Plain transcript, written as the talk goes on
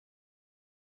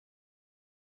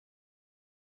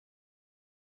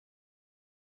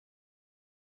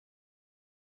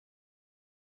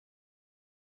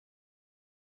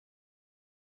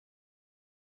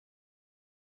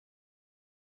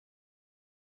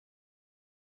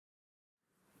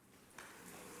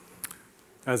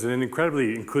As an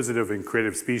incredibly inquisitive and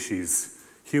creative species,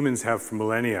 humans have for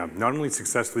millennia not only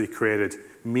successfully created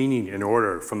meaning and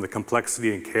order from the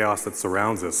complexity and chaos that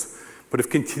surrounds us, but have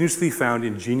continuously found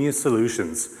ingenious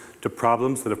solutions to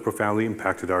problems that have profoundly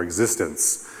impacted our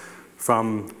existence.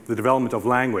 From the development of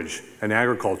language and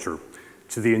agriculture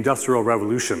to the Industrial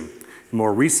Revolution, and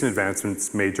more recent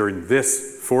advancements made during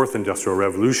this fourth Industrial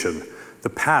Revolution, the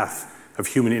path of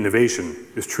human innovation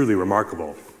is truly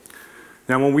remarkable.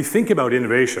 Now, when we think about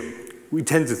innovation, we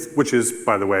tend to, which is,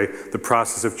 by the way, the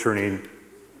process of turning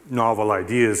novel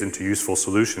ideas into useful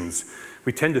solutions,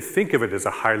 we tend to think of it as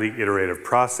a highly iterative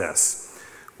process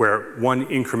where one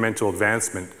incremental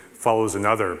advancement follows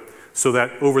another, so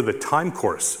that over the time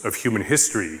course of human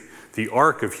history, the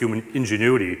arc of human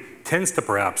ingenuity tends to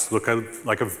perhaps look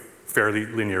like a fairly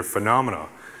linear phenomena,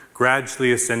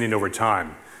 gradually ascending over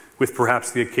time, with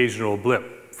perhaps the occasional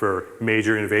blip for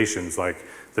major innovations like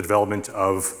the development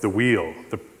of the wheel,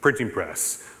 the printing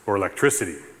press, or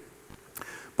electricity.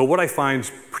 But what I find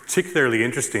particularly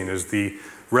interesting is the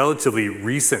relatively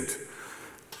recent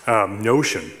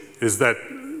notion is that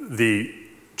the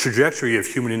trajectory of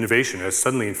human innovation has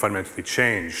suddenly and fundamentally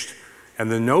changed,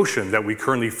 and the notion that we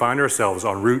currently find ourselves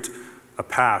en route a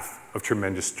path of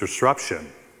tremendous disruption.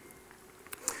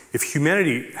 If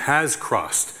humanity has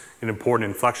crossed an important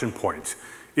inflection point,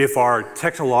 if our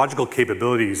technological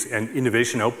capabilities and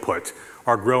innovation output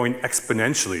are growing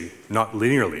exponentially, not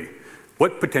linearly,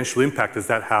 what potential impact does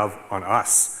that have on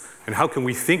us? And how can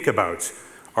we think about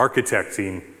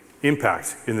architecting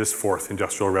impact in this fourth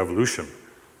industrial revolution?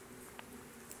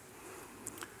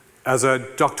 As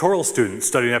a doctoral student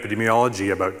studying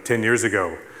epidemiology about 10 years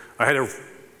ago, I had a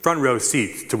front row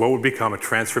seat to what would become a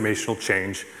transformational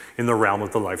change in the realm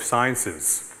of the life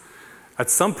sciences. At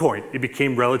some point, it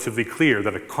became relatively clear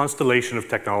that a constellation of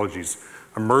technologies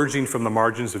emerging from the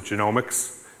margins of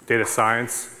genomics, data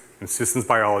science, and systems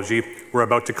biology were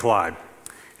about to collide,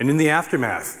 and in the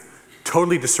aftermath,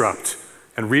 totally disrupt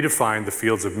and redefine the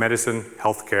fields of medicine,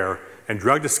 healthcare, and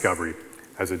drug discovery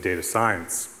as a data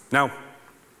science. Now,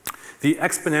 the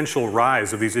exponential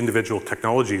rise of these individual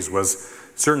technologies was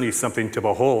certainly something to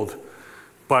behold,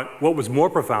 but what was more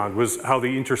profound was how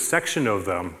the intersection of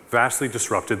them vastly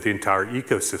disrupted the entire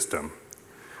ecosystem.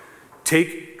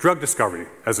 Take drug discovery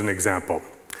as an example,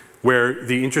 where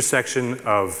the intersection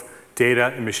of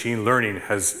data and machine learning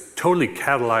has totally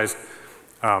catalyzed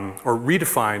or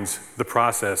redefined the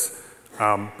process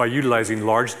by utilizing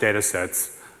large data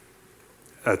sets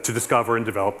to discover and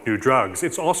develop new drugs.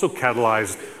 It's also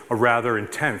catalyzed a rather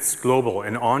intense global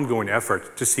and ongoing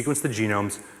effort to sequence the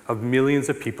genomes of millions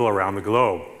of people around the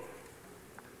globe.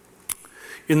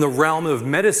 In the realm of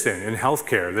medicine and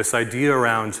healthcare, this idea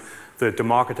around the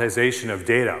democratization of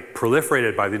data,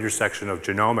 proliferated by the intersection of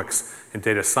genomics and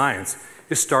data science,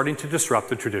 is starting to disrupt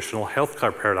the traditional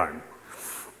healthcare paradigm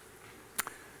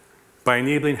by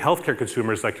enabling healthcare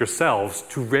consumers like yourselves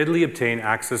to readily obtain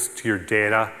access to your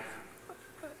data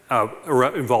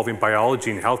involving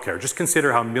biology and healthcare. Just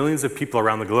consider how millions of people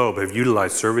around the globe have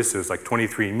utilized services like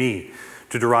 23andMe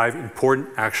to derive important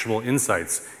actionable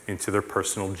insights into their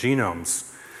personal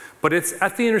genomes. But it's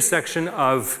at the intersection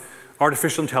of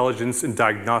artificial intelligence and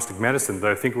diagnostic medicine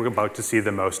that I think we're about to see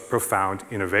the most profound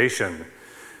innovation.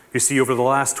 You see, over the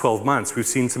last 12 months, we've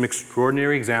seen some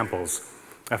extraordinary examples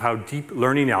of how deep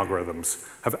learning algorithms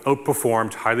have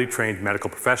outperformed highly trained medical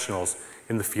professionals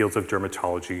in the fields of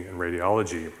dermatology and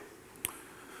radiology.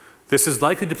 This is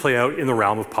likely to play out in the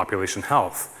realm of population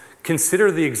health.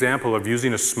 Consider the example of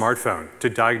using a smartphone to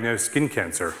diagnose skin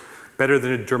cancer better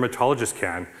than a dermatologist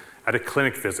can at a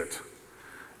clinic visit.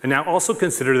 And now also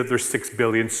consider that there's 6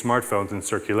 billion smartphones in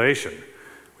circulation,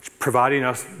 which providing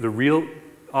us the real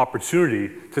opportunity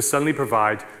to suddenly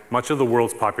provide much of the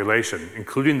world's population,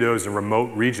 including those in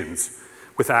remote regions,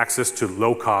 with access to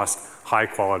low-cost,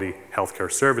 high-quality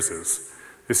healthcare services.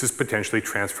 This is potentially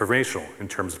transformational in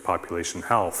terms of population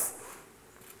health.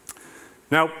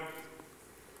 Now,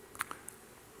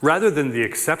 rather than the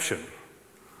exception,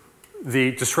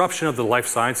 the disruption of the life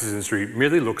sciences industry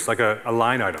merely looks like a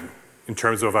line item in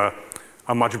terms of a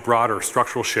much broader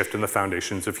structural shift in the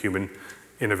foundations of human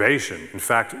innovation. In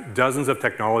fact, dozens of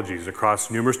technologies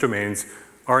across numerous domains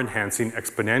are enhancing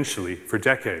exponentially for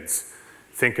decades.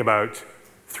 Think about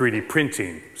 3D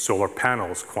printing, solar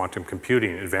panels, quantum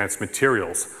computing, advanced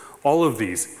materials, all of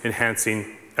these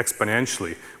enhancing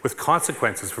exponentially with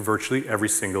consequences for virtually every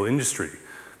single industry,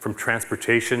 from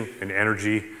transportation and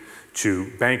energy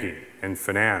to banking and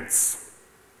finance.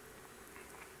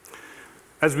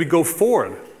 As we go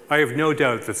forward, I have no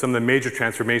doubt that some of the major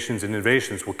transformations and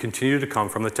innovations will continue to come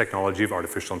from the technology of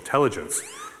artificial intelligence.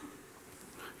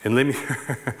 And let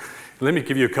Let me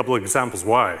give you a couple of examples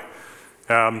why.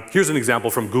 Here's an example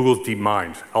from Google's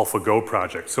DeepMind AlphaGo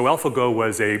project. So AlphaGo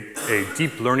was a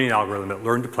deep learning algorithm that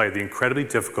learned to play the incredibly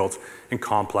difficult and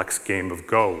complex game of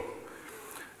Go.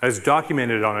 As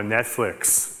documented on a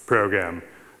Netflix program,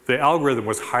 the algorithm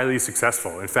was highly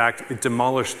successful. In fact, it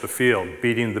demolished the field,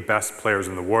 beating the best players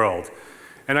in the world.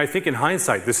 And I think in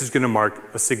hindsight, this is going to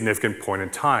mark a significant point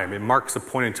in time. It marks a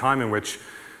point in time in which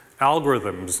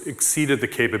algorithms exceeded the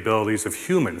capabilities of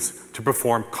humans to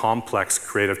perform complex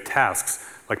creative tasks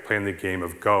like playing the game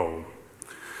of Go.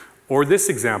 Or this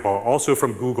example, also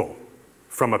from Google,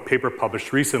 from a paper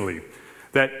published recently,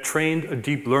 that trained a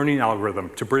deep learning algorithm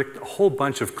to predict a whole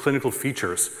bunch of clinical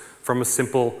features from a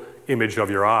simple image of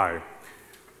your eye.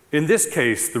 In this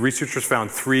case, the researchers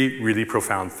found three really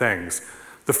profound things.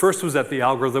 The first was that the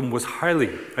algorithm was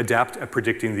highly adept at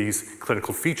predicting these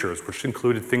clinical features, which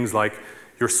included things like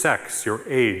your sex, your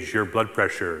age, your blood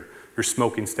pressure, your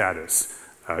smoking status,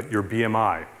 your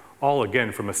BMI, all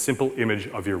again from a simple image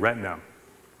of your retina.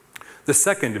 The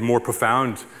second and more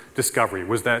profound discovery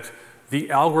was that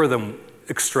the algorithm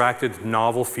extracted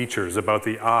novel features about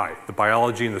the eye, the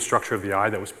biology and the structure of the eye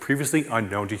that was previously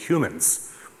unknown to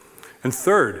humans. And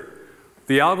third,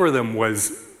 the algorithm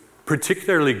was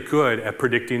particularly good at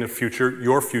predicting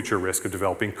your future risk of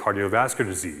developing cardiovascular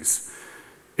disease.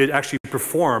 It actually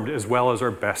performed as well as our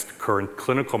best current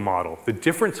clinical model. The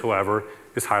difference, however,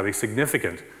 is highly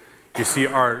significant. You see,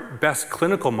 our best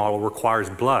clinical model requires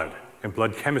blood and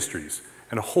blood chemistries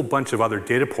and a whole bunch of other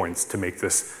data points to make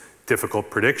this difficult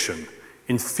prediction.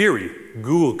 In theory,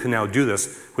 Google can now do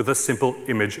this with a simple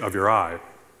image of your eye.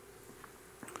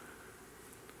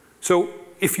 So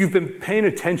if you've been paying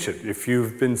attention, if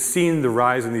you've been seeing the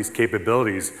rise in these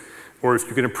capabilities, or if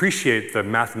you can appreciate the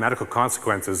mathematical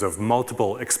consequences of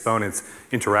multiple exponents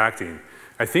interacting,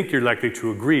 I think you're likely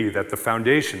to agree that the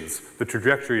foundations, the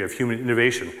trajectory of human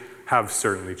innovation have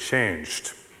certainly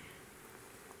changed.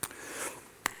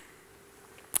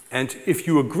 And if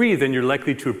you agree, then you're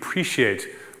likely to appreciate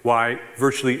why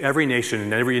virtually every nation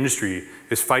and every industry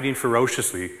is fighting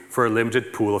ferociously for a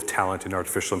limited pool of talent in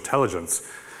artificial intelligence.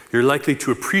 You're likely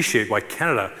to appreciate why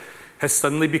Canada has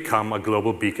suddenly become a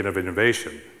global beacon of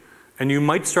innovation. And you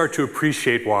might start to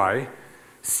appreciate why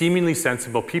seemingly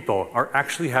sensible people are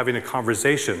actually having a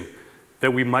conversation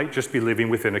that we might just be living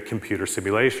within a computer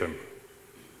simulation.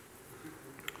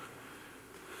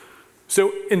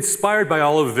 So, inspired by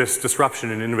all of this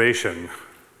disruption and innovation,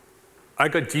 I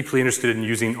got deeply interested in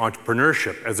using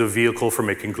entrepreneurship as a vehicle for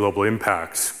making global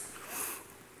impacts.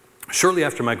 Shortly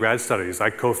after my grad studies, I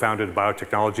co-founded a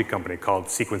biotechnology company called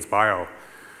Sequence Bio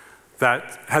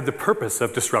that had the purpose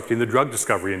of disrupting the drug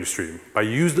discovery industry by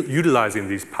utilizing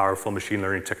these powerful machine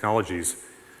learning technologies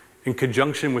in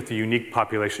conjunction with the unique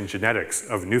population genetics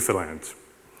of Newfoundland.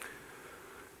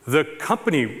 The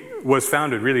company was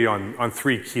founded really on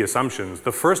three key assumptions.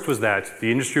 The first was that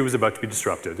the industry was about to be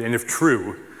disrupted, and if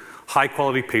true,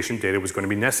 high-quality patient data was going to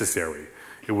be necessary.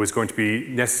 It was going to be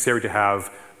necessary to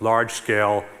have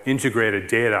large-scale integrated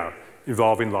data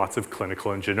involving lots of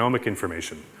clinical and genomic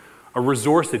information, a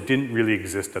resource that didn't really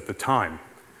exist at the time.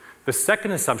 The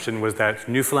second assumption was that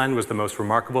Newfoundland was the most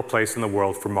remarkable place in the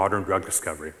world for modern drug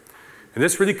discovery. And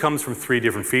this really comes from three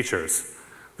different features.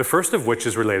 The first of which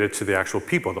is related to the actual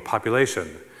people, the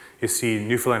population. You see,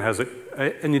 Newfoundland has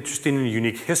an interesting and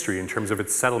unique history in terms of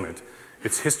its settlement,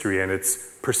 its history, and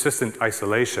its persistent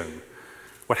isolation.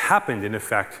 What happened, in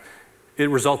effect, it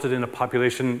resulted in a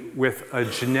population with a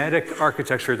genetic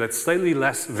architecture that's slightly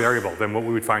less variable than what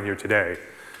we would find here today.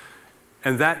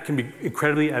 And that can be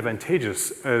incredibly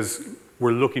advantageous as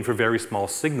we're looking for very small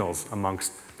signals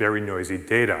amongst very noisy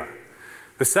data.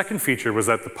 The second feature was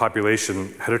that the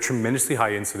population had a tremendously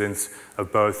high incidence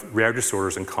of both rare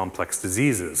disorders and complex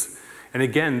diseases. And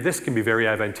again, this can be very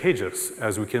advantageous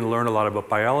as we can learn a lot about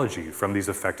biology from these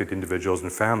affected individuals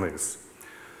and families.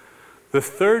 The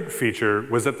third feature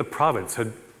was that the province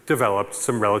had developed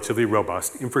some relatively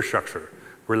robust infrastructure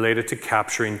related to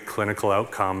capturing clinical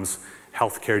outcomes,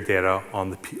 healthcare data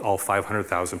on all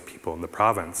 500,000 people in the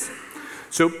province.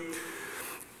 So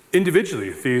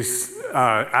individually, these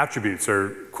attributes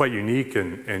are quite unique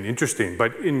and interesting,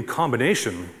 but in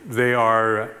combination, they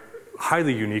are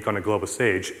highly unique on a global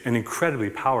stage and incredibly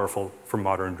powerful for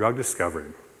modern drug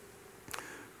discovery.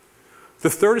 The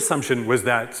third assumption was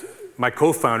that my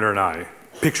co-founder and I,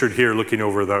 pictured here looking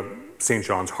over the St.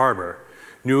 John's Harbor,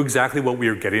 knew exactly what we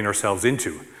were getting ourselves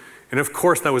into. And of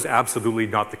course, that was absolutely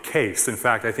not the case. In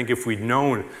fact, I think if we'd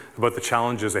known about the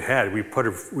challenges ahead, we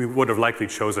would have likely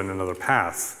chosen another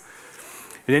path.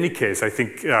 In any case, I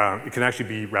think it can actually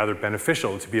be rather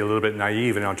beneficial to be a little bit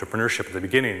naive in entrepreneurship at the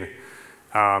beginning,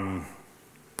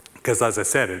 because as I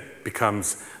said, it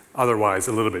becomes otherwise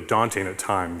a little bit daunting at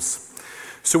times.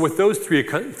 So with those three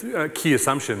key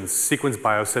assumptions, Sequence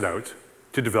Bio set out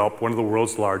to develop one of the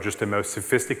world's largest and most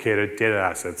sophisticated data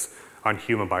assets on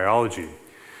human biology.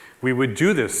 We would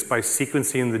do this by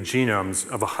sequencing the genomes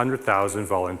of 100,000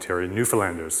 voluntary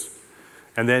Newfoundlanders.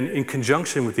 And then in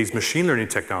conjunction with these machine learning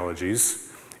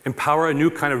technologies, empower a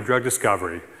new kind of drug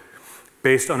discovery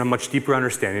based on a much deeper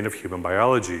understanding of human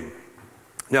biology.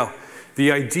 Now,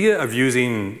 the idea of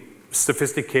using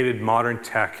sophisticated modern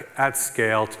tech at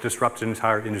scale to disrupt an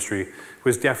entire industry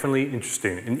was definitely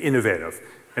interesting and innovative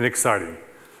and exciting.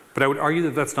 But I would argue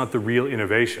that that's not the real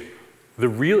innovation. The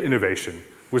real innovation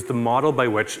was the model by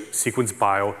which Sequence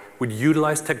Bio would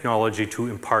utilize technology to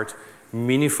impart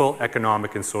meaningful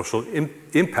economic and social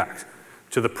impact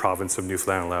to the province of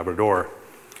Newfoundland and Labrador.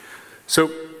 So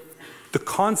the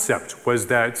concept was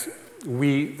that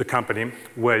we, the company,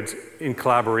 would, in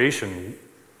collaboration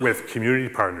with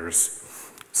community partners,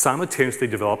 simultaneously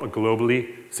develop a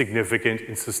globally significant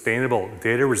and sustainable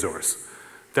data resource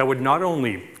that would not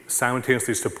only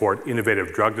simultaneously support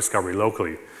innovative drug discovery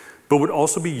locally, but would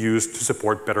also be used to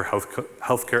support better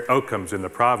healthcare outcomes in the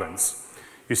province.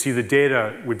 You see, the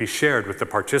data would be shared with the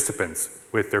participants,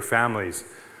 with their families,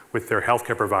 with their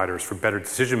healthcare providers for better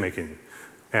decision-making.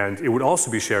 And it would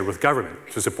also be shared with government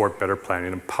to support better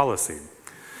planning and policy.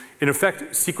 In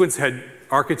effect, Sequence had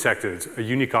architected a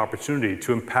unique opportunity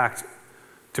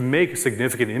to make a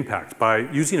significant impact by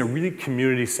using a really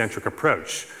community-centric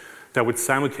approach that would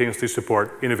simultaneously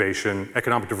support innovation,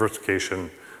 economic diversification,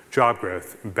 job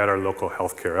growth, and better local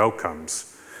healthcare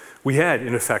outcomes. We had,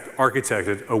 in effect,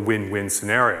 architected a win-win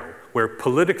scenario where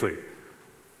politically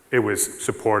it was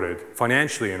supported,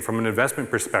 financially and from an investment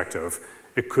perspective,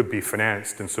 it could be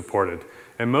financed and supported.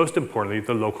 And most importantly,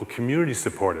 the local community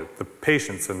supported, the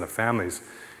patients and the families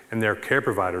and their care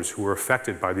providers who were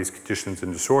affected by these conditions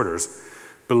and disorders,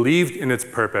 believed in its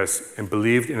purpose and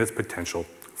believed in its potential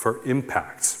for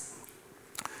impact.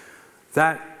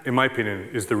 That, in my opinion,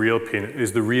 is the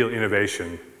real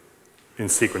innovation in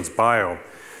Sequence Bio.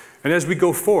 And as we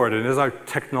go forward and as our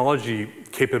technology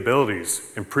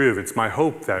capabilities improve, it's my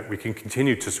hope that we can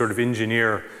continue to sort of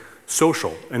engineer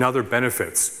social and other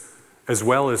benefits, as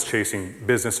well as chasing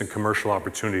business and commercial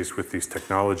opportunities with these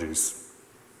technologies.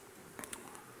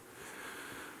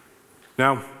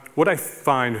 Now, what I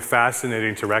find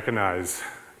fascinating to recognize,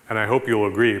 and I hope you'll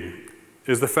agree,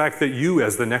 is the fact that you,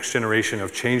 as the next generation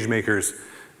of change makers,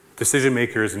 decision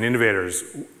makers, and innovators,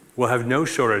 will have no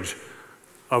shortage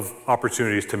of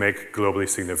opportunities to make globally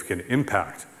significant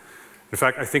impact. In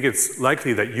fact, I think it's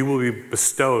likely that you will be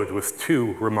bestowed with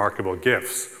two remarkable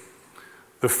gifts.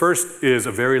 The first is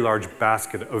a very large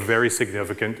basket of very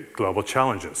significant global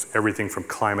challenges, everything from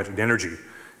climate and energy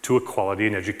to equality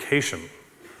and education.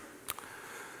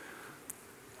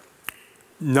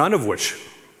 None of which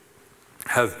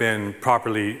have been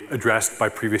properly addressed by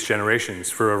previous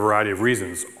generations for a variety of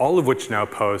reasons, all of which now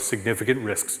pose significant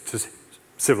risks to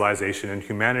civilization and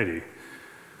humanity.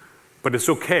 But it's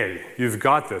okay, you've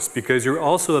got this, because you're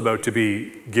also about to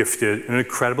be gifted an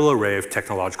incredible array of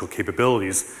technological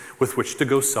capabilities with which to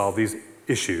go solve these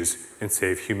issues and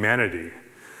save humanity.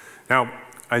 Now,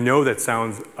 I know that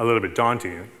sounds a little bit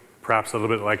daunting, perhaps a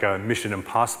little bit like a Mission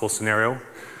Impossible scenario,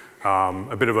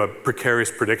 a bit of a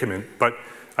precarious predicament, but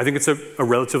I think it's a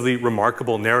relatively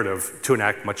remarkable narrative to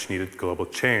enact much needed global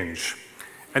change.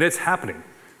 And it's happening.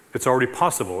 It's already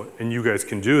possible, and you guys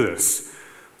can do this.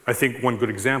 I think one good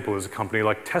example is a company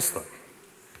like Tesla.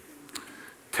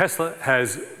 Tesla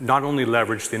has not only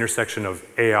leveraged the intersection of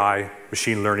AI,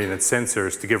 machine learning, and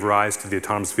sensors to give rise to the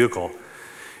autonomous vehicle,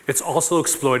 it's also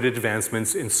exploited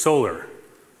advancements in solar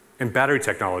and battery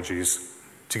technologies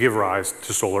to give rise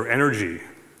to solar energy.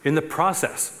 In the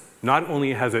process, not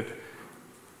only has it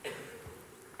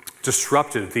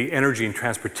disrupted the energy and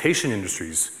transportation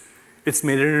industries, it's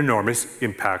made an enormous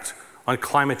impact on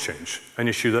climate change, an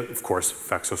issue that, of course,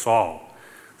 affects us all,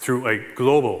 through a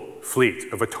global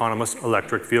fleet of autonomous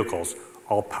electric vehicles,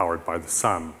 all powered by the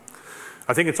sun.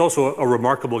 I think it's also a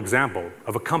remarkable example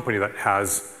of a company that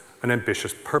has an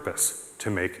ambitious purpose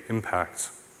to make impact.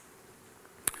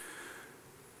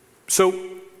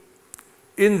 So,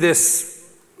 in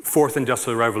this fourth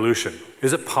industrial revolution,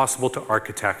 is it possible to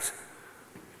architect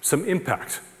some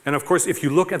impact? And of course, if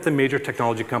you look at the major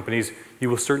technology companies, you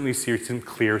will certainly see some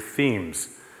clear themes.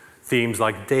 Themes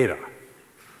like data,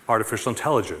 artificial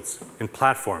intelligence, and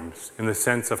platforms in the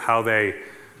sense of how they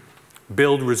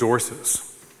build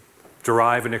resources,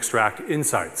 derive and extract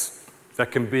insights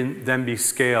that can then be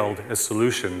scaled as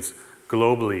solutions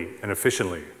globally and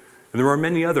efficiently. And there are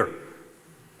many other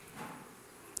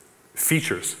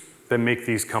features that make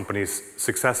these companies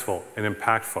successful and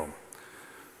impactful.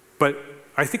 But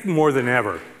I think more than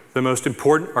ever, the most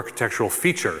important architectural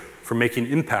feature for making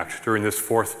impact during this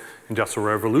fourth industrial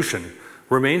revolution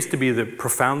remains to be the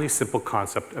profoundly simple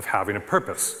concept of having a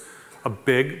purpose, a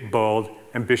big, bold,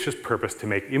 ambitious purpose to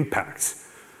make impact.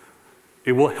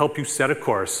 It will help you set a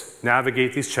course,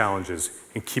 navigate these challenges,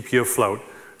 and keep you afloat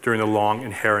during the long,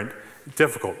 inherent,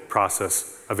 difficult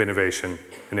process of innovation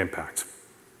and impact.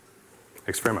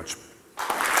 Thanks very much.